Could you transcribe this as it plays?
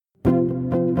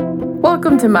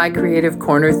Welcome to My Creative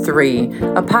Corner 3,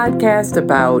 a podcast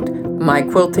about my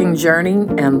quilting journey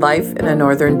and life in a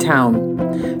northern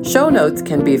town. Show notes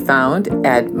can be found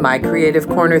at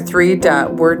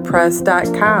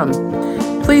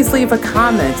mycreativecorner3.wordpress.com. Please leave a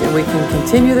comment and we can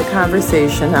continue the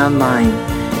conversation online.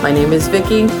 My name is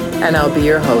Vicki and I'll be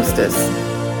your hostess.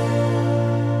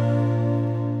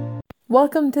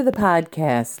 Welcome to the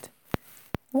podcast.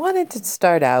 I wanted to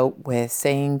start out with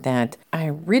saying that I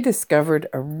rediscovered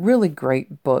a really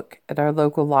great book at our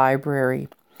local library.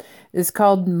 It's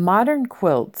called Modern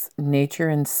Quilts, Nature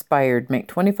Inspired. Make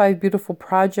 25 Beautiful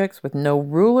Projects with No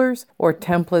Rulers or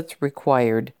Templates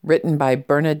Required. Written by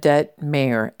Bernadette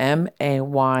Mayer,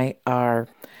 M-A-Y-R.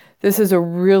 This is a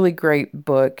really great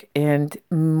book, and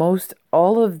most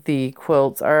all of the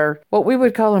quilts are what we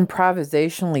would call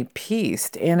improvisationally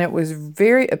pieced, and it was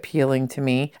very appealing to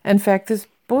me. In fact, this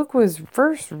book was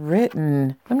first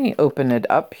written, let me open it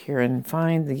up here and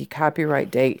find the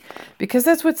copyright date, because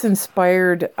that's what's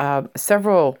inspired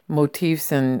several blocks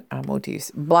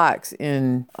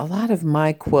in a lot of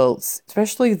my quilts,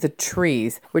 especially the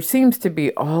trees, which seems to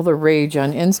be all the rage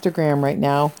on Instagram right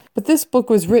now. But this book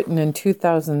was written in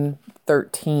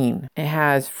 2013. It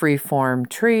has freeform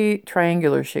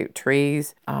triangular shaped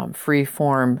trees,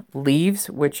 freeform leaves,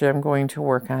 which I'm going to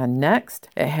work on next.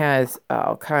 It has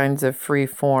all kinds of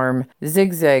freeform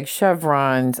zigzag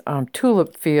chevrons,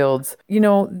 tulip fields. You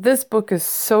know, this book is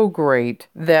so great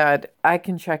that I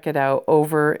can check it out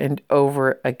over and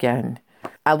over again.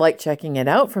 I like checking it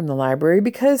out from the library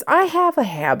because I have a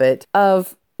habit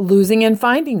of losing and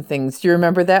finding things. Do you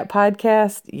remember that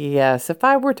podcast? Yes. If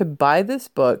I were to buy this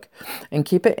book and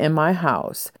keep it in my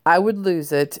house, I would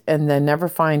lose it and then never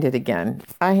find it again.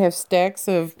 I have stacks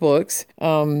of books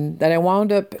that I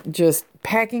wound up just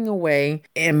packing away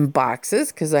in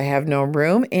boxes because I have no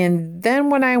room. And then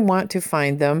when I want to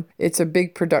find them, it's a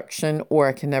big production or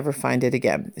I can never find it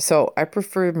again. So I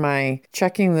prefer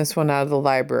checking this one out of the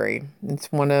library.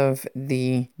 It's one of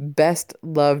the best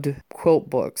loved quilt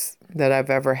books that I've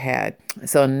ever had.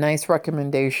 So a nice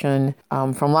recommendation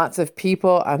from lots of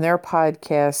people on their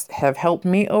podcast have helped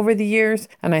me over the years.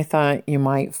 And I thought you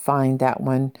might find that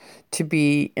one to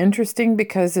be interesting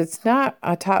because it's not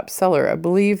a top seller. I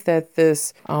believe that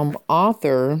this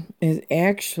author is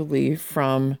actually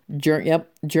from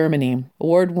Germany.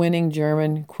 Award-winning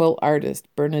German quilt artist,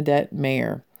 Bernadette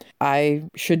Mayer. I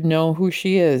should know who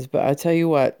she is, but I'll tell you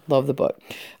what, love the book.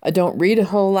 I don't read a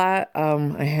whole lot.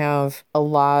 I have a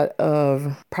lot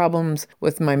of problems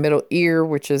with my middle ear,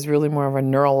 which is really more of a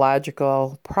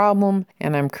neurological problem,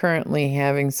 and I'm currently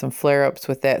having some flare-ups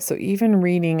with that. So even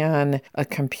reading on a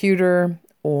computer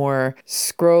or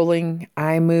scrolling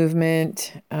eye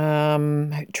movement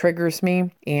triggers me,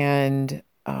 and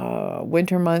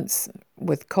winter months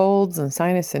with colds and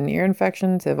sinus and ear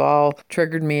infections have all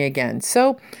triggered me again.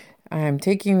 So I'm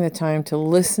taking the time to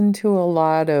listen to a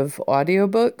lot of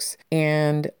audiobooks,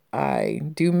 and I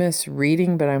do miss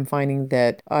reading, but I'm finding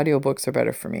that audiobooks are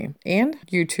better for me, and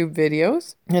YouTube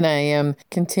videos. And I am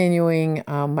continuing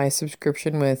my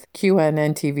subscription with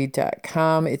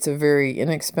QNNTV.com. It's a very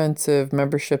inexpensive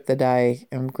membership that I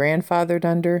am grandfathered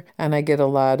under, and I get a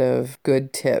lot of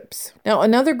good tips. Now,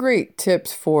 another great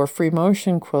tips for free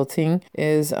motion quilting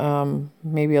is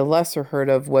maybe a lesser heard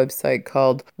of website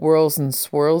called Whirls and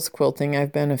Swirls Quilting.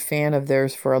 I've been a fan of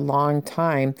theirs for a long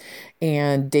time,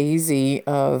 and Daisy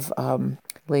of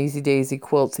Lazy Daisy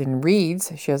Quilts and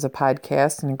Reads, she has a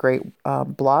podcast and a great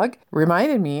blog,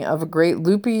 reminded me of a great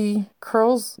loopy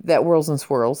curls that Whirls and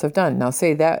Swirls have done. Now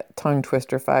say that tongue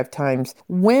twister 5 times.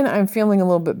 When I'm feeling a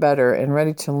little bit better and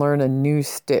ready to learn a new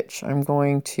stitch, I'm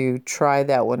going to try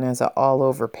that one as an all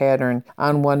over pattern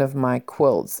on one of my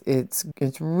quilts. It's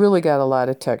really got a lot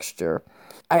of texture.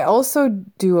 I also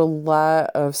do a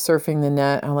lot of surfing the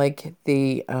net. I like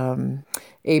the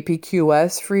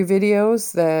APQS free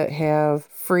videos that have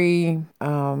free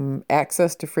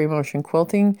access to free motion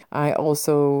quilting. I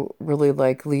also really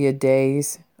like Leah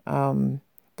Day's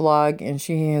blog, and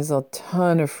she has a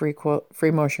ton of free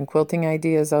motion quilting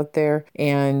ideas out there.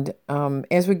 And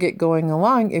as we get going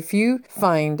along, if you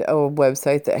find a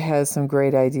website that has some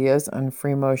great ideas on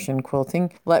free motion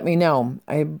quilting, let me know.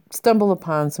 I stumble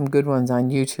upon some good ones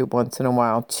on YouTube once in a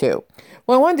while too.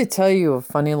 Well, I wanted to tell you a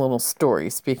funny little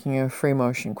story, speaking of free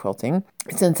motion quilting.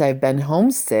 Since I've been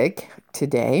homesick,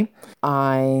 today,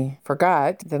 I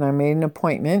forgot that I made an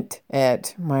appointment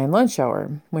at my lunch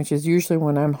hour, which is usually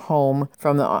when I'm home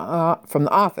from the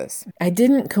office. I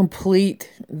didn't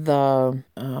complete the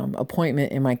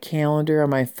appointment in my calendar on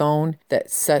my phone that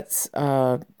sets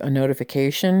a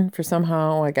notification for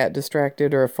somehow I got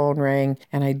distracted or a phone rang,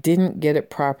 and I didn't get it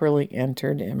properly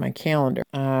entered in my calendar.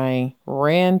 I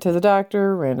ran to the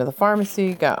doctor, ran to the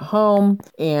pharmacy, got home,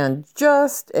 and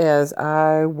just as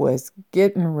I was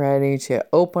getting ready to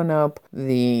open up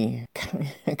the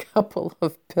couple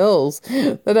of pills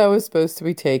that I was supposed to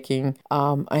be taking,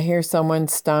 I hear someone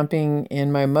stomping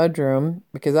in my mudroom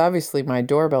because obviously my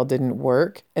doorbell didn't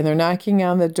work, and they're knocking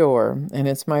on the door, and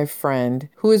it's my friend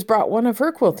who has brought one of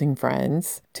her quilting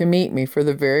friends to meet me for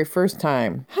the very first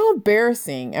time. How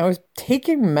embarrassing. I was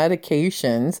taking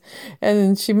medications,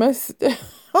 and she must...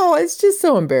 Oh, it's just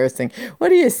so embarrassing. What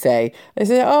do you say? I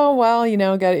say, oh, well,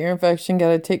 got an ear infection, got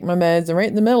to take my meds. I'm right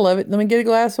in the middle of it. Let me get a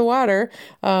glass of water.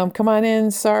 Come on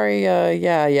in. Sorry.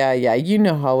 Yeah. You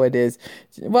know how it is.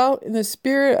 Well, in the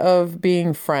spirit of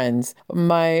being friends,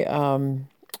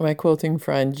 my quilting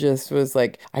friend just was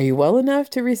like, are you well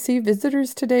enough to receive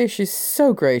visitors today? She's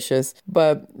so gracious.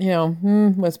 But,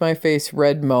 was my face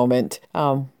red moment.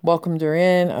 Welcomed her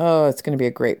in. Oh, it's going to be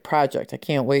a great project. I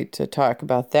can't wait to talk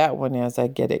about that one as I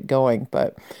get it going.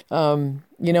 But,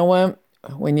 you know what?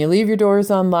 When you leave your doors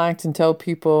unlocked and tell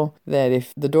people that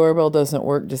if the doorbell doesn't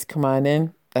work, just come on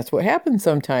in. That's what happens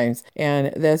sometimes.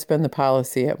 And that's been the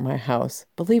policy at my house.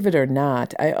 Believe it or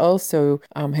not, I also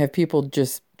have people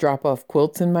just drop off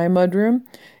quilts in my mudroom,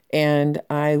 and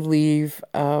I leave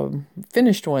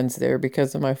finished ones there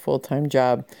because of my full-time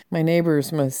job. My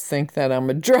neighbors must think that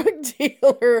I'm a drug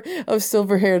dealer of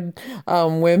silver-haired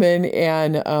women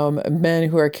and men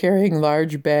who are carrying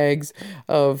large bags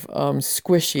of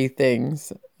squishy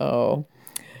things. Oh,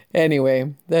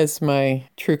 anyway, that's my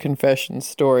true confession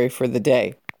story for the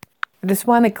day. I just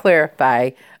want to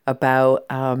clarify about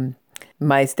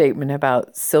my statement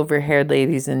about silver-haired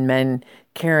ladies and men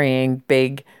carrying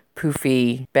big,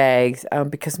 poofy bags,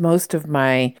 because most of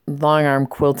my long-arm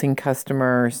quilting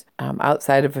customers,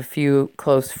 outside of a few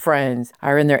close friends,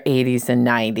 are in their 80s and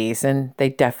 90s, and they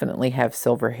definitely have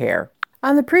silver hair.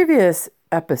 On the previous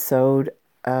episode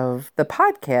of the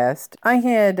podcast, I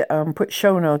had put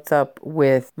show notes up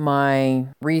with my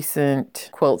recent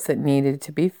quilts that needed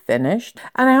to be finished.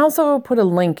 And I also put a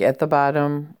link at the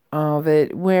bottom of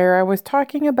it where I was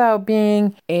talking about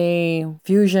being a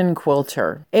fusion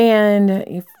quilter.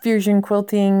 And fusion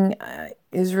quilting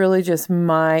is really just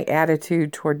my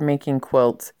attitude toward making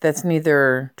quilts that's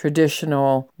neither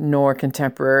traditional nor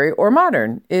contemporary or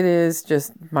modern. It is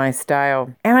just my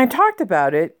style. And I talked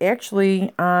about it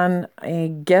actually on a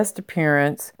guest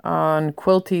appearance on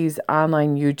Quilty's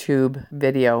online YouTube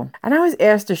video. And I was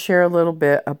asked to share a little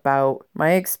bit about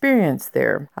my experience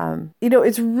there.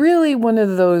 It's really one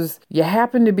of those you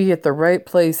happen to be at the right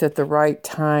place at the right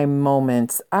time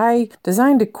moments. I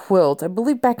designed a quilt, I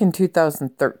believe back in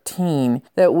 2013,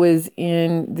 that was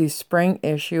in the spring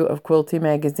issue of Quilty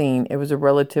magazine. It was a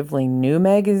relatively new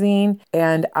magazine,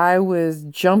 and I was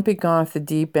jumping off the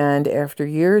deep end after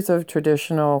years of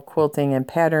traditional quilting and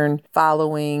pattern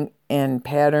following, and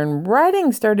pattern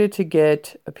writing started to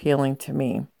get appealing to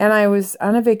me. And I was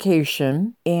on a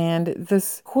vacation, and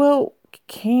this quilt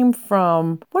came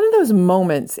from one of those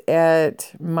moments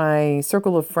at my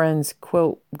Circle of Friends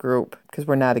quilt group, because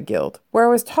we're not a guild, where I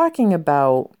was talking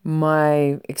about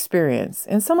my experience.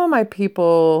 And some of my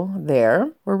people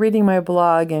there were reading my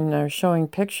blog and are showing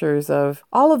pictures of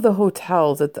all of the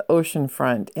hotels at the ocean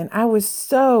front. And I was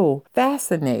so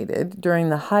fascinated during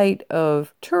the height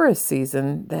of tourist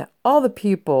season that all the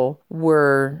people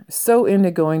were so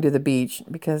into going to the beach,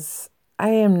 because I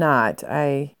am not.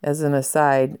 As an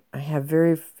aside, I have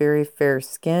very, very fair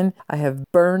skin. I have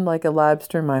burned like a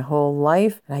lobster my whole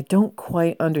life, and I don't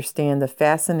quite understand the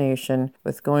fascination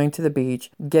with going to the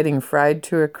beach, getting fried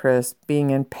to a crisp,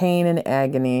 being in pain and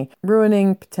agony,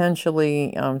 ruining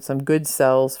potentially some good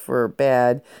cells for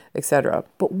bad, etc.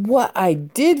 But what I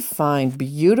did find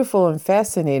beautiful and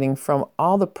fascinating from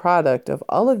all the product of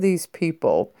all of these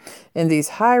people in these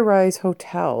high-rise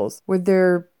hotels were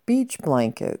their beach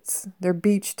blankets, their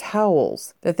beach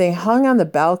towels that they hung on the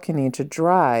balcony to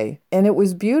dry. And it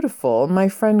was beautiful. My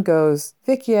friend goes,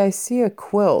 Vicki, I see a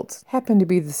quilt. Happened to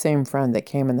be the same friend that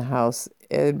came in the house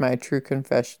in my true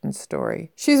confession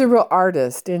story. She's a real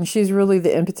artist, and she's really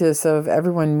the impetus of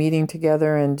everyone meeting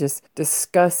together and just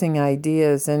discussing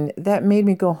ideas. And that made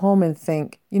me go home and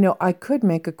think, I could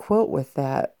make a quilt with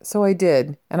that. So I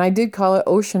did. And I did call it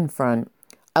Oceanfront.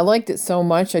 I liked it so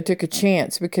much, I took a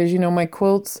chance because, my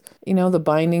quilts, the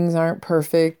bindings aren't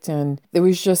perfect. And it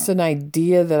was just an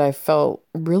idea that I felt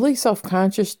really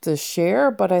self-conscious to share.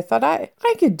 But I thought I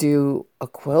could do a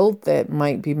quilt that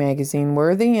might be magazine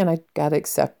worthy, and I got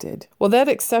accepted. Well, that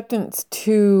acceptance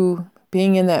to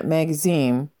being in that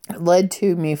magazine led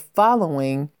to me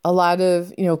following a lot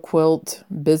of, quilt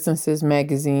businesses,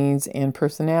 magazines, and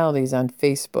personalities on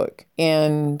Facebook.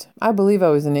 And I believe I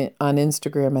was on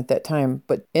Instagram at that time.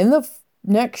 But in the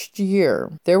next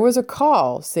year, there was a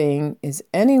call saying, is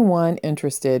anyone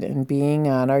interested in being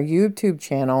on our YouTube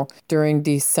channel during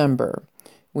December?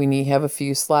 We have a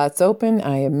few slots open.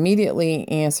 I immediately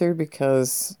answered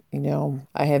because,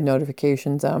 I have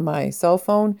notifications on my cell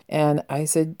phone. And I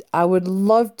said, I would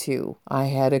love to. I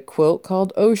had a quilt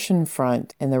called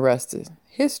Oceanfront, and the rest is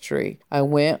history. I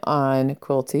went on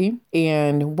Quilty,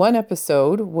 and one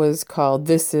episode was called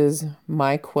This Is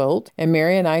My Quilt. And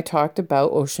Mary and I talked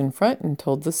about Oceanfront and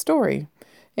told the story.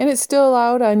 And it's still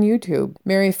out on YouTube.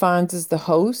 Mary Fonz is the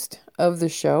host of the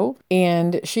show,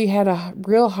 and she had a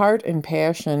real heart and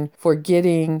passion for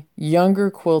getting younger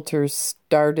quilters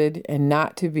started and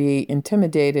not to be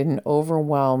intimidated and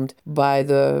overwhelmed by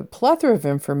the plethora of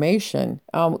information.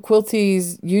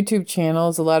 Quilty's YouTube channel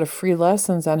is a lot of free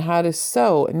lessons on how to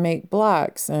sew and make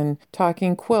blocks and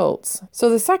talking quilts. So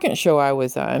the second show I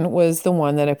was on was the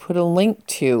one that I put a link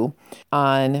to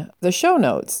on the show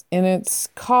notes, and it's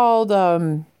called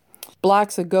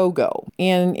Blocks A Go-Go.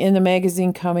 And in the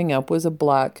magazine coming up was a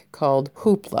block called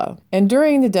Hoopla. And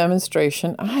during the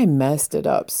demonstration, I messed it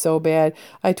up so bad.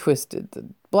 I twisted the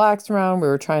blocks around. We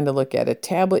were trying to look at a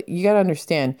tablet. You got to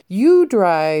understand, you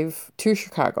drive to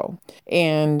Chicago,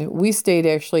 and we stayed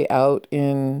actually out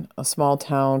in a small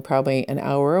town, probably an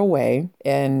hour away.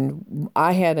 And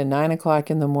I had a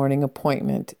 9:00 in the morning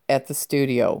appointment at the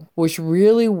studio, which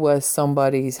really was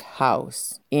somebody's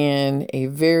house in a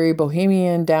very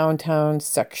bohemian downtown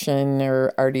section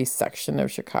or arty section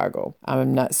of Chicago.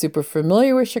 I'm not super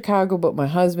familiar with Chicago, but my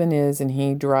husband is, and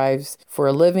he drives for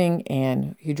a living,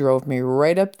 and he drove me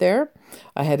right up there.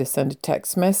 I had to send a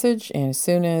text message, and as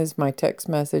soon as my text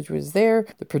message was there,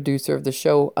 the producer of the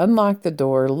show unlocked the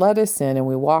door, let us in, and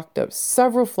we walked up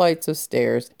several flights of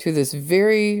stairs to this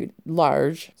very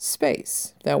large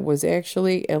space that was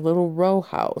actually a little row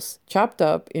house chopped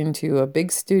up into a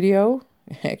big studio.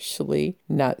 Actually,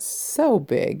 not so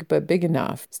big, but big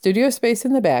enough. Studio space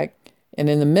in the back. And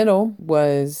in the middle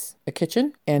was a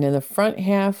kitchen, and in the front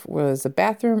half was a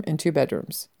bathroom and 2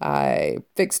 bedrooms. I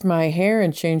fixed my hair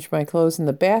and changed my clothes in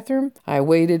the bathroom. I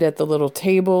waited at the little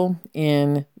table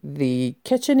in the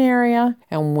kitchen area,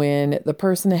 and when the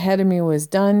person ahead of me was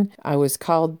done, I was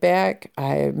called back.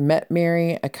 I met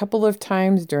Mary a couple of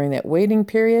times during that waiting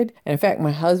period. And in fact,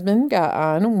 my husband got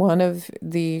on one of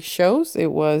the shows.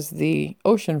 It was the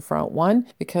Oceanfront one,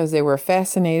 because they were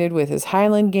fascinated with his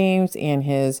Highland games and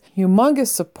his humongous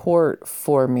support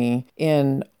for me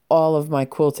in all of my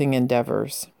quilting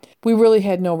endeavors. We really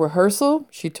had no rehearsal.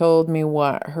 She told me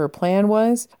what her plan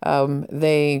was.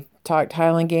 They talked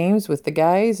Highland games with the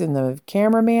guys and the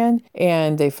cameraman,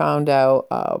 and they found out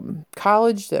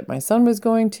college that my son was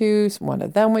going to, one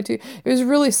of them went to. It was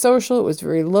really social. It was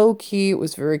very low key. It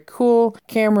was very cool.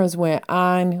 Cameras went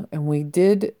on, and we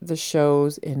did the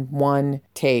shows in one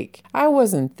take. I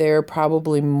wasn't there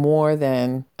probably more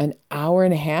than an hour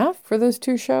and a half for those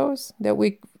 2 shows that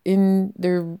we in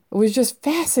there. It was just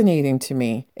fascinating to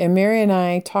me. And Mary and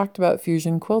I talked about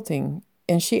fusion quilting,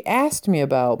 and she asked me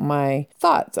about my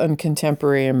thoughts on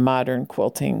contemporary and modern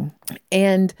quilting.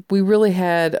 And we really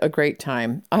had a great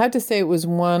time. I have to say it was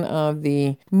one of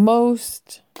the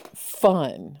most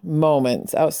fun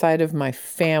moments outside of my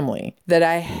family that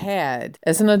I had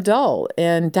as an adult,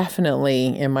 and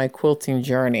definitely in my quilting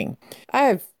journey.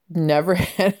 I've never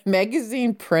had a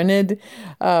magazine printed,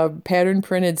 pattern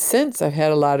printed since. I've had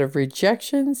a lot of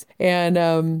rejections. And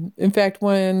in fact,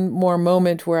 one more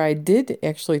moment where I did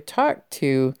actually talk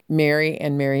to Mary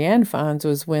and Marianne Fonz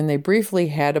was when they briefly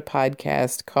had a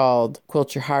podcast called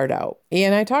Quilt Your Heart Out.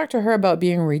 And I talked to her about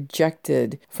being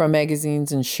rejected from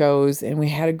magazines and shows, and we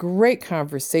had a great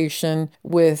conversation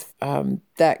with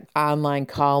that online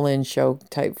call-in show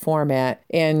type format.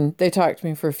 And they talked to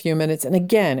me for a few minutes. And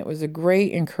again, it was a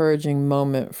great encouraging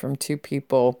moment from 2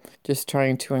 people just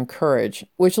trying to encourage,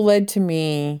 which led to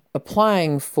me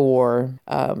applying for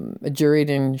a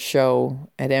juried-in show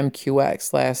at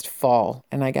MQX last fall.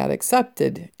 And I got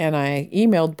accepted. And I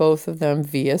emailed both of them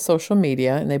via social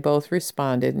media, and they both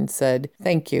responded and said,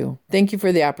 thank you. Thank you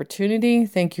for the opportunity.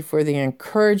 Thank you for the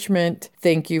encouragement.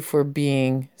 Thank you for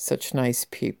being such nice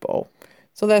people.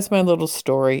 So that's my little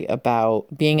story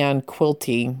about being on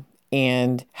Quilty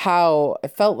and how I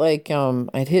felt like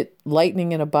I'd hit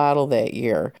lightning in a bottle that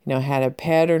year. I had a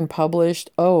pattern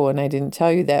published. Oh, and I didn't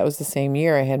tell you that was the same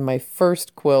year I had my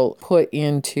first quilt put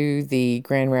into the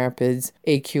Grand Rapids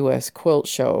AQS quilt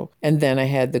show. And then I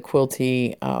had the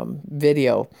Quilty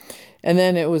video. And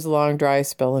then it was a long dry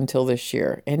spell until this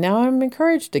year. And now I'm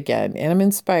encouraged again and I'm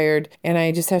inspired. And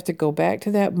I just have to go back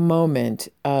to that moment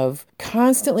of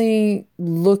constantly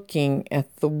looking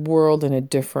at the world in a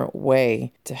different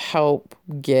way to help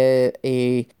get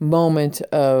a moment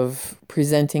of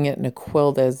presenting it in a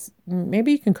quilt as,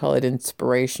 maybe you can call it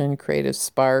inspiration, creative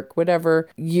spark, whatever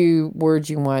word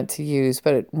you want to use.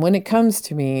 But when it comes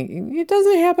to me, it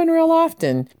doesn't happen real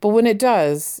often. But when it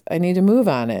does, I need to move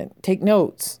on it, take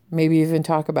notes, maybe even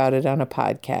talk about it on a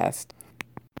podcast.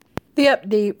 The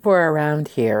update for around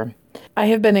here. I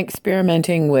have been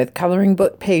experimenting with coloring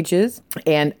book pages,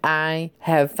 and I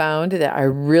have found that I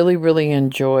really, really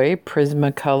enjoy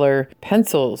Prismacolor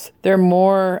pencils. They're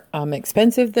more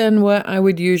expensive than what I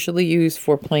would usually use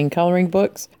for plain coloring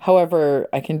books. However,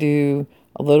 I can do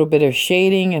a little bit of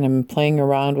shading and I'm playing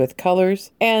around with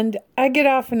colors. And I get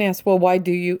often asked, well, why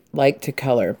do you like to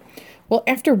color? Well,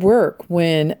 after work,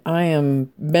 when I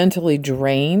am mentally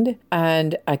drained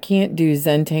and I can't do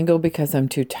Zentangle because I'm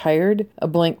too tired, a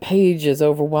blank page is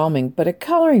overwhelming. But a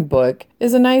coloring book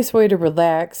is a nice way to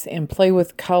relax and play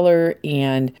with color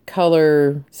and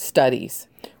color studies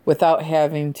without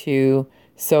having to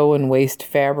sew and waste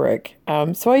fabric.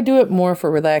 So I do it more for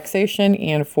relaxation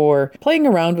and for playing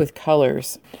around with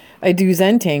colors. I do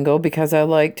Zentangle because I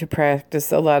like to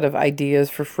practice a lot of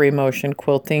ideas for free motion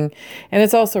quilting. And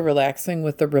it's also relaxing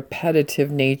with the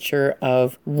repetitive nature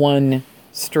of one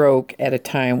stroke at a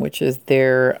time, which is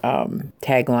their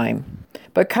tagline.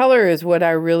 But color is what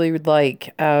I really would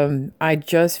like. I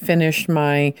just finished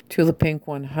my Tula Pink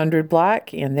 100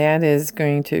 block, and that is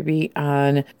going to be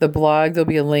on the blog. There'll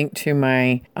be a link to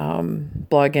my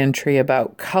blog entry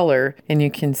about color, and you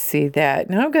can see that.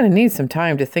 Now I'm going to need some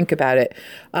time to think about it.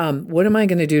 What am I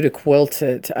going to do to quilt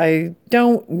it? I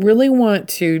don't really want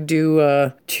to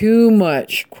do too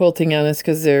much quilting on this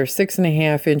because they're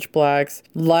 6.5-inch blocks,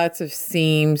 lots of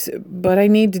seams, but I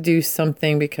need to do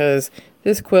something because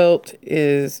this quilt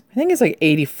is, I think it's like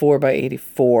 84 by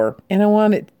 84, and I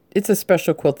want it, it's a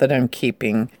special quilt that I'm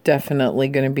keeping, definitely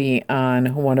going to be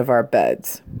on one of our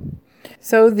beds.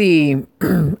 So the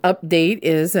update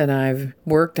is that I've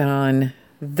worked on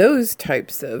those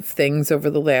types of things over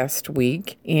the last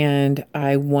week, and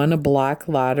I won a block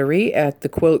lottery at the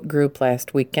quilt group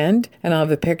last weekend, and I'll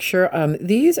have a picture.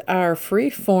 These are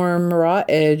freeform raw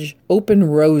edge open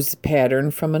rose pattern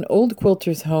from an Old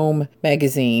Quilter's Home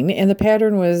magazine, and the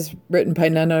pattern was written by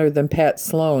none other than Pat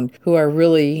Sloan, who I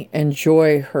really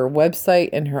enjoy her website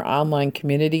and her online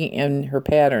community and her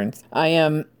patterns. I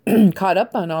am caught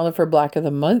up on all of her Block of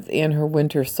the Month and her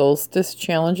winter solstice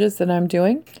challenges that I'm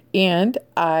doing. And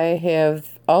I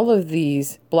have all of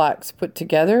these blocks put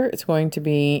together. It's going to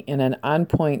be in an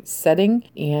on-point setting.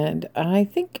 And I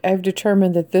think I've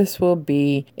determined that this will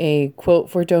be a quilt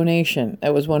for donation.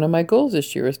 That was one of my goals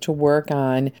this year, is to work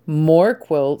on more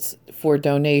quilts for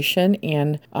donation.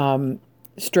 And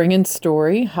String and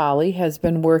Story, Holly, has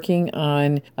been working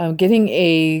on getting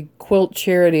a quilt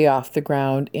charity off the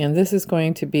ground, and this is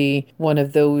going to be one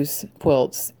of those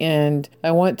quilts. And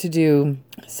I want to do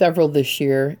several this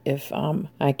year if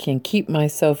I can keep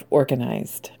myself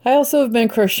organized. I also have been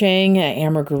crocheting at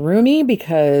amigurumi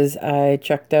because I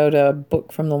checked out a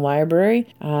book from the library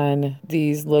on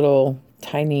these little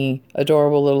tiny,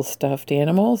 adorable little stuffed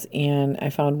animals, and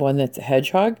I found one that's a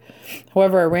hedgehog.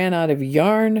 However, I ran out of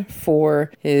yarn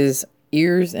for his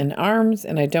ears and arms,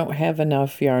 and I don't have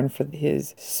enough yarn for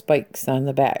his spikes on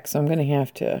the back, so I'm going to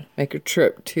have to make a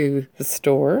trip to the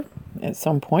store at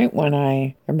some point when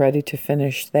I am ready to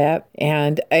finish that.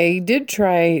 And I did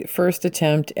try first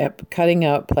attempt at cutting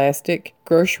out plastic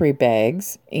grocery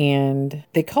bags, and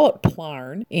they call it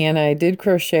plarn, and I did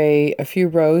crochet a few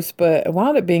rows, but it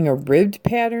wound up being a ribbed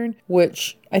pattern,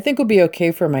 which I think will be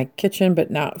okay for my kitchen,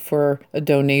 but not for a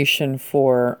donation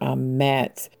for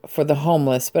mats for the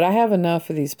homeless. But I have enough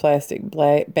of these plastic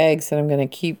bags that I'm going to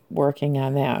keep working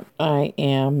on that. I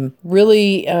am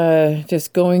really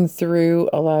just going through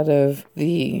a lot of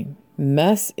the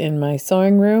mess in my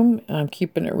sewing room. I'm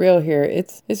keeping it real here.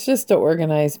 It's just an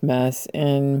organized mess,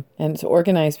 and it's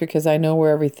organized because I know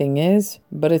where everything is,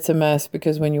 but it's a mess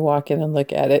because when you walk in and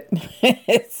look at it,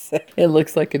 it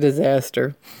looks like a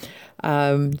disaster.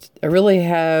 I really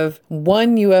have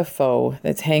one UFO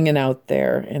that's hanging out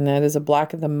there, and that is a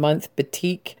Block of the Month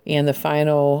batik. And the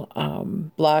final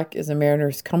block is a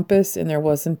Mariner's Compass, and there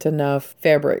wasn't enough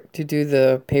fabric to do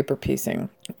the paper piecing.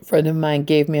 A friend of mine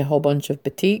gave me a whole bunch of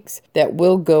batiks that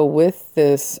will go with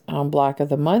this Block of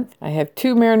the Month. I have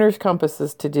 2 Mariner's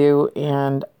Compasses to do,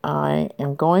 and I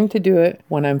am going to do it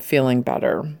when I'm feeling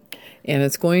better. And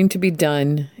it's going to be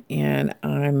done, and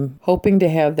I'm hoping to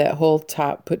have that whole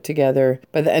top put together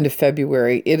by the end of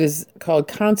February. It is called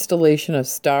Constellation of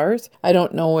Stars. I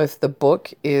don't know if the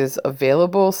book is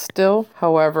available still.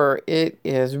 However, it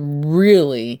is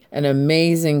really an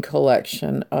amazing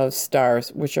collection of stars,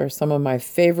 which are some of my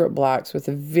favorite blocks, with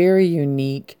a very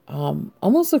unique,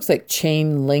 almost looks like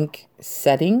chain link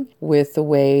setting with the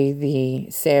way the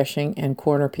sashing and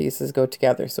corner pieces go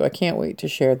together. So I can't wait to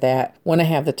share that when I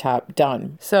have the top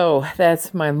done. So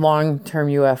that's my long-term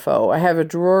UFO. I have a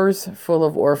drawers full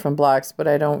of orphan blocks, but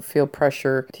I don't feel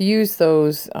pressure to use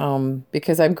those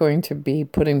because I'm going to be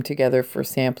putting together for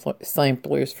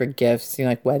samplers for gifts,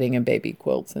 like wedding and baby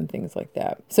quilts and things like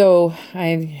that. So I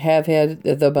have had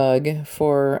the bug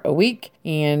for a week,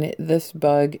 and this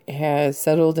bug has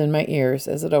settled in my ears,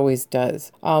 as it always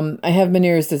does. I have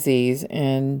Meniere's disease,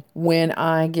 and when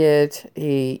I get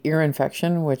a ear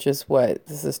infection, which is what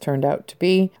this has turned out to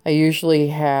be, I usually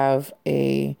have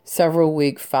a several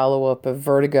week follow-up of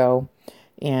vertigo,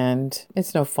 and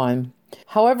it's no fun.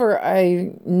 However,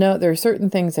 I know there are certain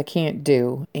things I can't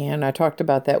do, and I talked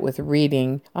about that with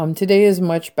reading. Today is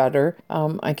much better.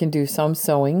 I can do some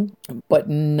sewing, but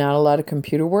not a lot of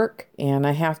computer work, and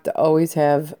I have to always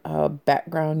have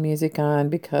background music on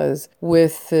because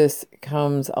with this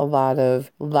comes a lot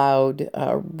of loud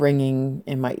ringing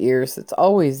in my ears. It's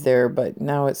always there, but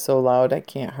now it's so loud I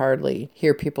can't hardly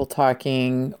hear people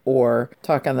talking or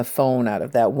talk on the phone out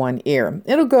of that one ear.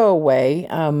 It'll go away,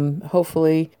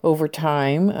 hopefully over time.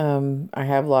 I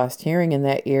have lost hearing in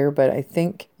that ear, but I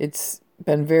think it's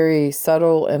been very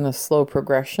subtle and a slow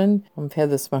progression. I've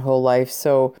had this my whole life.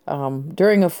 So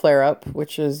during a flare-up,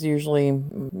 which is usually,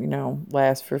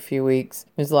 lasts for a few weeks,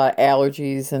 there's a lot of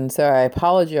allergies. And so I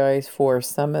apologize for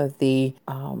some of the,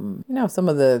 some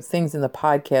of the things in the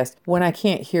podcast. When I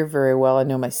can't hear very well, I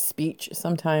know my speech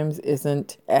sometimes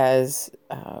isn't as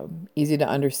easy to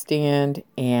understand,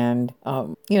 and,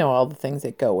 all the things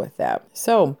that go with that.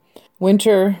 So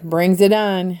winter brings it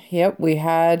on. Yep, we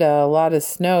had a lot of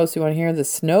snow. So you want to hear the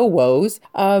snow woes?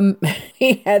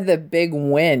 We had the big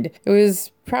wind. It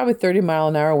was probably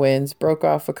 30-mile-an-hour winds, broke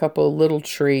off a couple of little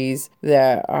trees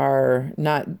that are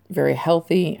not very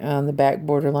healthy on the back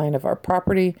borderline of our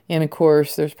property. And of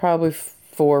course, there's probably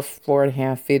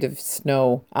 4.5 feet of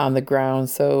snow on the ground.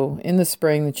 So in the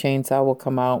spring, the chainsaw will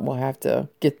come out and we'll have to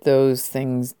get those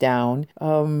things down.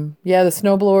 The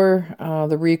snowblower,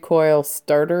 the recoil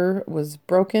starter was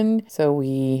broken. So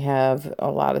we have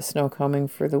a lot of snow coming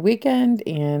for the weekend,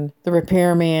 and the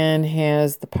repairman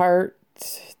has the part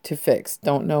to fix.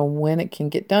 Don't know when it can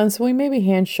get done. So we may be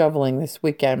hand shoveling this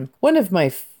weekend. One of my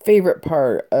favorite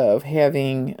part of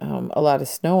having a lot of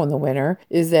snow in the winter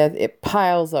is that it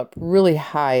piles up really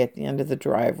high at the end of the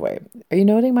driveway. Are you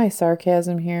noting my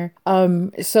sarcasm here?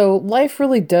 So life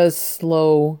really does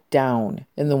slow down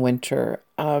in the winter.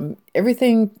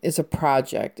 Everything is a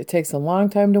project. It takes a long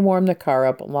time to warm the car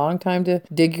up, a long time to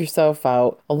dig yourself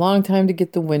out, a long time to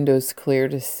get the windows clear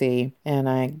to see. And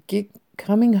I get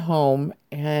coming home,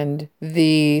 and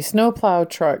the snowplow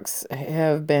trucks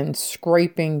have been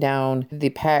scraping down the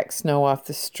packed snow off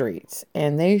the streets,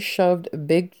 and they shoved a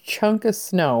big chunk of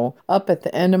snow up at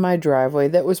the end of my driveway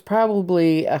that was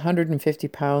probably 150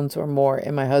 pounds or more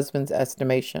in my husband's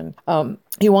estimation.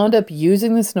 He wound up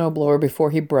using the snowblower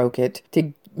before he broke it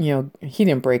to he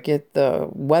didn't break it, the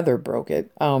weather broke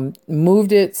it,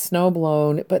 moved it, snow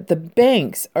blown, but the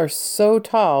banks are so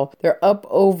tall, they're up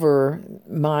over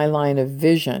my line of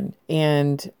vision.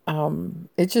 And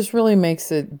it just really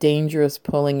makes it dangerous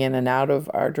pulling in and out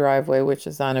of our driveway, which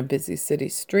is on a busy city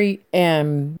street.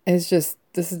 And this is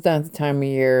not the time of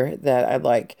year that I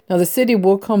like. Now, the city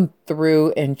will come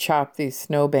through and chop these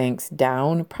snowbanks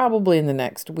down probably in the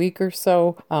next week or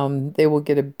so. They will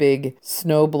get a big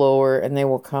snow blower and they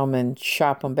will come and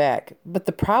chop them back. But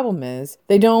the problem is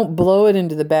they don't blow it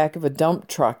into the back of a dump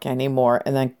truck anymore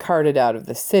and then cart it out of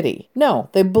the city. No,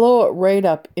 they blow it right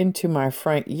up into my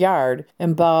front yard.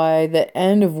 And by the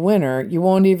end of winter, you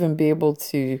won't even be able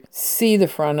to see the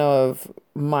front of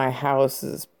my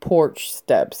house's porch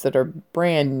steps that are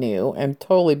brand new and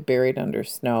totally buried under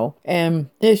snow. And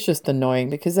it's just annoying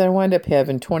because I wind up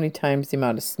having 20 times the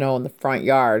amount of snow in the front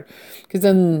yard. Because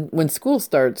then when school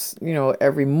starts,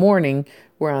 every morning,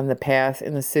 were on the path,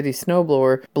 and the city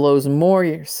snowblower blows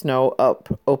more snow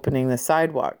up, opening the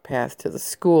sidewalk path to the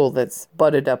school that's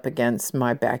butted up against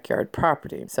my backyard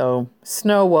property. So,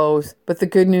 snow woes. But the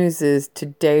good news is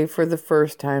today, for the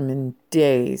first time in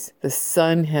days, the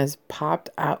sun has popped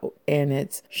out and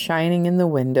it's shining in the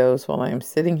windows while I'm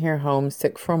sitting here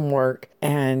homesick from work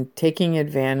and taking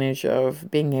advantage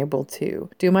of being able to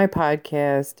do my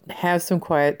podcast, have some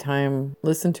quiet time,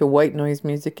 listen to white noise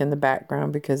music in the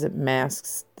background because it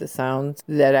masks the sounds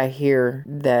that I hear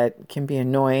that can be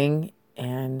annoying,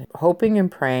 and hoping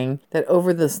and praying that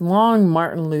over this long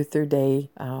Martin Luther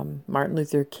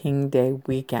King Day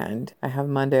weekend, I have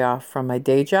Monday off from my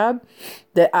day job,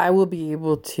 that I will be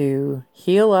able to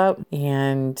heal up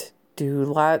and do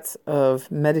lots of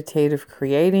meditative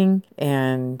creating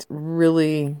and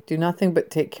really do nothing but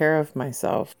take care of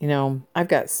myself. You know, I've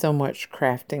got so much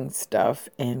crafting stuff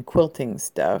and quilting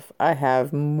stuff. I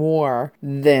have more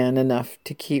than enough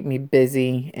to keep me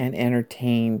busy and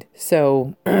entertained.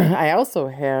 So I also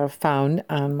have found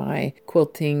on my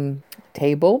quilting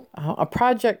table a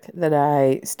project that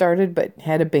I started but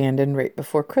had abandoned right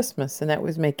before Christmas, and that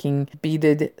was making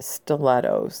beaded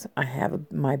stilettos. I have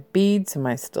my beads and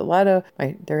my stiletto.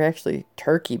 They're actually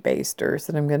turkey basters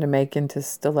that I'm going to make into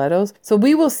stilettos. So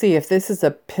we will see if this is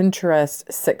a Pinterest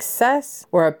success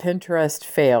or a Pinterest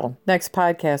fail. Next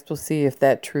podcast, we'll see if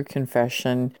that true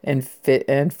confession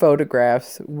and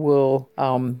photographs will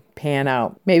pan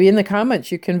out. Maybe in the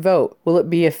comments you can vote. Will it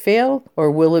be a fail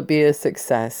or will it be a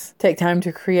success? Take time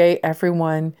to create,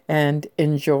 everyone, and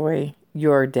enjoy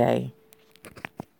your day.